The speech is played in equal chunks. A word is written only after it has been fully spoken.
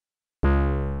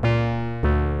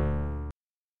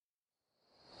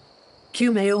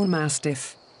Cumaeon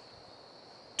Mastiff,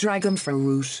 Dragon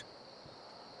Fruit,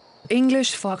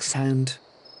 English Foxhound,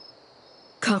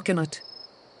 Coconut,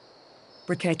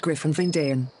 Briquet Griffon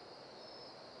Vendéen,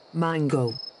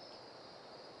 Mango,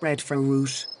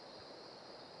 Breadfruit,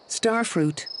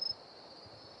 Starfruit,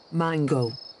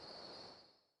 Mango.